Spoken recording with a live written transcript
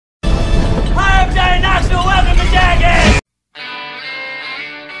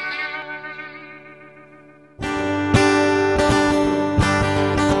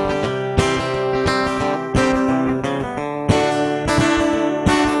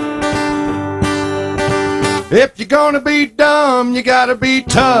If you're gonna be dumb, you gotta be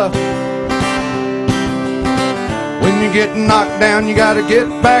tough. When you get knocked down, you gotta get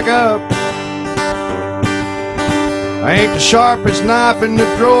back up. I ain't the sharpest knife in the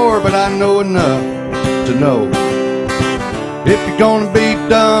drawer, but I know enough to know. If you're gonna be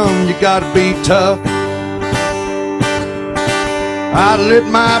dumb, you gotta be tough. I lit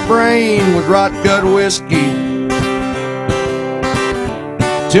my brain with rot gut whiskey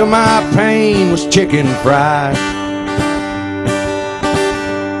till my pain was chicken fried.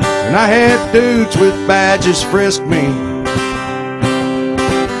 And I had dudes with badges frisk me,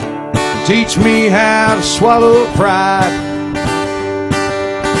 teach me how to swallow pride.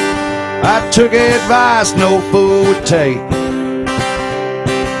 I took advice no fool would take.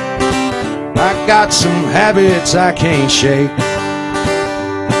 I got some habits I can't shake.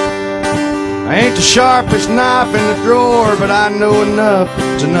 I ain't the sharpest knife in the drawer, but I know enough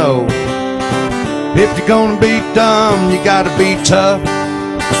to know. If you're gonna be dumb, you gotta be tough.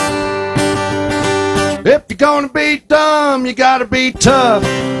 If you're gonna be dumb, you gotta be tough.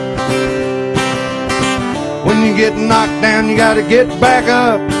 When you get knocked down, you gotta get back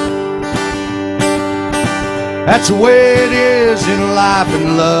up. That's the way it is in life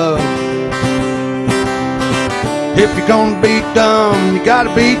and love. If you're gonna be dumb, you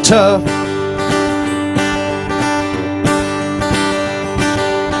gotta be tough.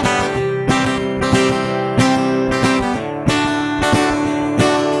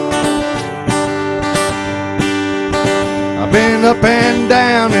 I've been up and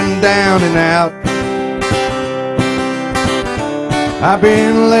down and down and out. I've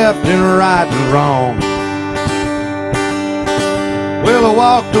been left and right and wrong. Well, I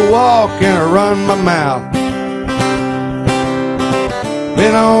walk the walk and I run my mouth.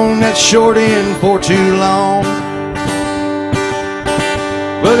 Been on that short end for too long.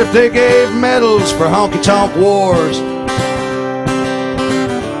 But if they gave medals for honky-tonk wars,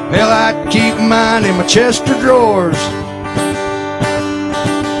 hell, I'd keep mine in my chest of drawers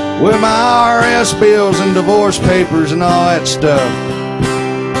with my IRS bills and divorce papers and all that stuff.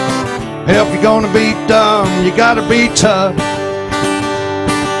 Hell, if you're gonna be dumb, you gotta be tough.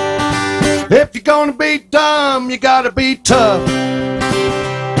 If you're gonna be dumb, you gotta be tough.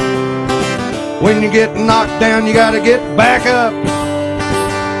 When you get knocked down, you gotta get back up.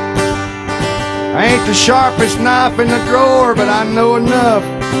 I ain't the sharpest knife in the drawer, but I know enough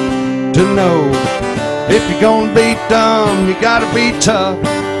to know. If you're gonna be dumb, you gotta be tough.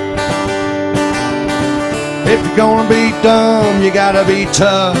 If you're gonna be dumb, you gotta be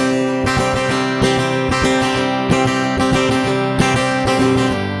tough.